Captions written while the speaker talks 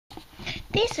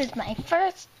This is my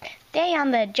first day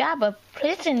on the job of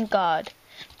prison guard.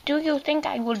 Do you think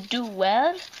I will do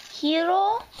well,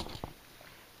 hero?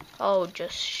 Oh,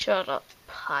 just shut up,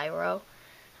 Pyro.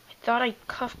 I thought I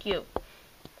cuffed you.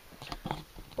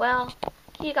 Well,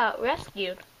 he got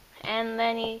rescued, and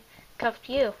then he cuffed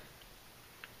you.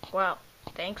 Well,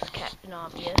 thanks, Captain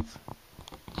Obvious.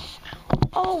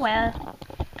 Oh well.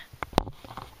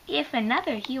 If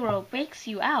another hero breaks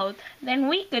you out, then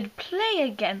we could play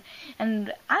again,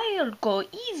 and I'll go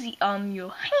easy on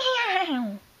you.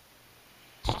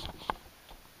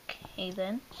 Okay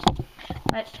then.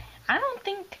 But I don't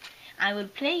think I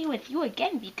would play with you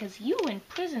again because you were in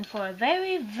prison for a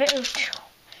very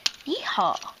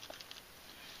yeehaw.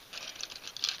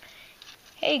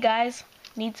 Hey guys,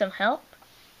 need some help?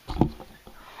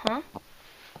 Huh?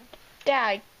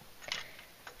 Dad,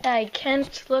 I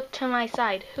can't look to my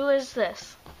side. Who is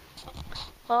this?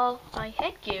 Well, my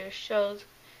headgear shows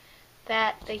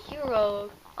that the hero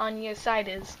on your side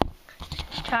is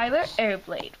Tyler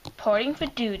Airblade, reporting for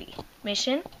duty.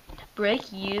 Mission,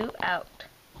 break you out.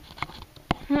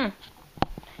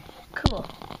 Cool.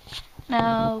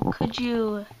 Now, could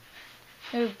you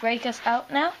break us out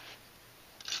now?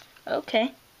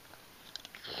 Okay.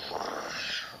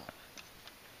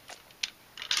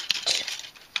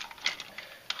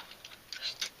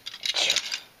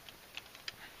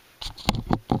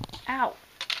 Ow,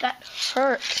 that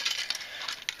hurt.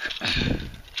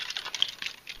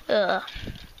 Ugh.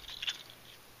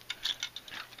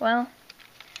 Well,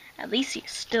 at least he's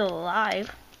still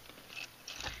alive.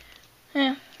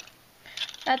 Yeah,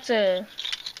 that's a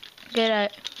good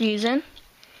reason.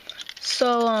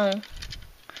 So,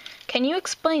 can you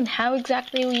explain how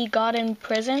exactly we got in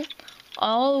prison?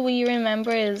 All we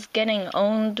remember is getting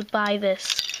owned by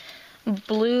this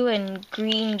blue and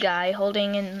green guy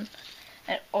holding an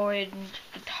orange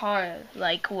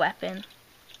guitar-like weapon.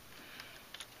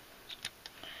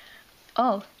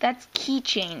 Oh, that's Key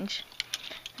Change.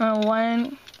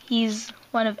 He's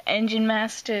one of Engine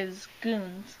Master's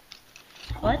goons.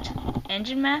 What?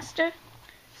 Engine Master?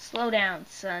 Slow down,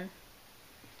 son.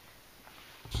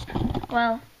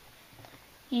 Well,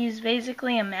 he's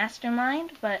basically a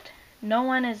mastermind, but no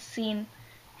one has seen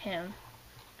him.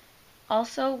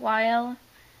 Also, while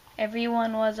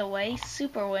everyone was away,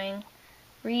 Superwing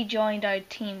rejoined our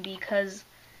team because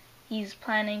he's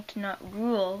planning to not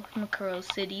rule Makuro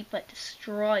City, but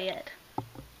destroy it.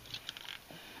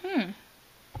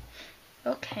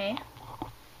 Okay.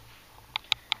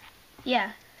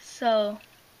 Yeah, so,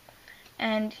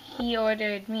 and he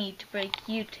ordered me to break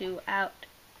you two out.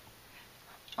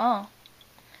 Oh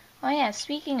yeah,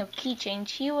 speaking of Key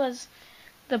Change, he was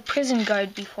the prison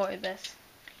guard before this.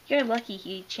 You're lucky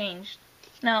he changed.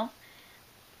 No.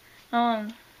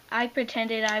 I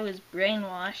pretended I was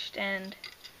brainwashed and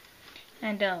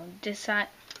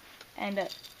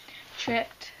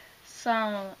tricked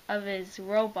some of his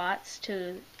robots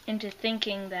into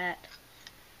thinking that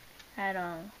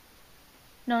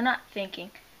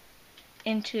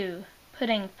into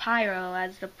putting Pyro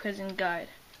as the prison guard.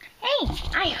 Hey,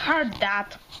 I heard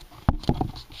that.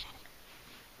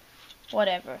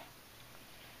 Whatever.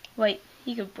 Wait,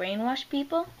 he could brainwash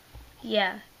people?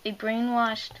 Yeah, they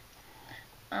brainwashed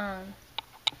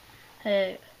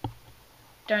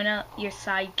Darnell, your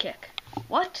sidekick.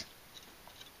 What?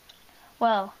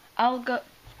 Well, I'll go.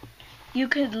 You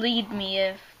could lead me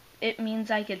if it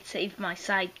means I could save my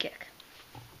sidekick.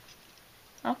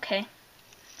 Okay.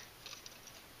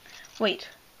 Wait.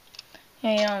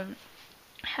 Hey,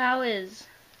 how is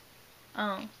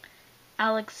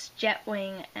Alex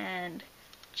Jetwing and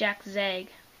Jack Zeg?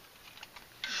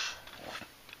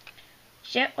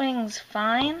 Jetwing's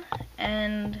fine,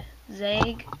 and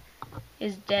Zeg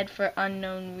is dead for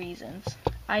unknown reasons.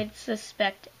 I'd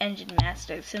suspect Engine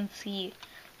Master since he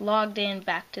logged in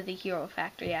back to the Hero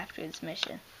Factory after his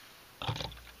mission.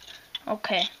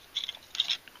 Okay.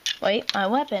 Wait, my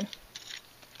weapon.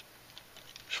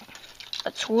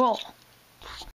 Let's roll.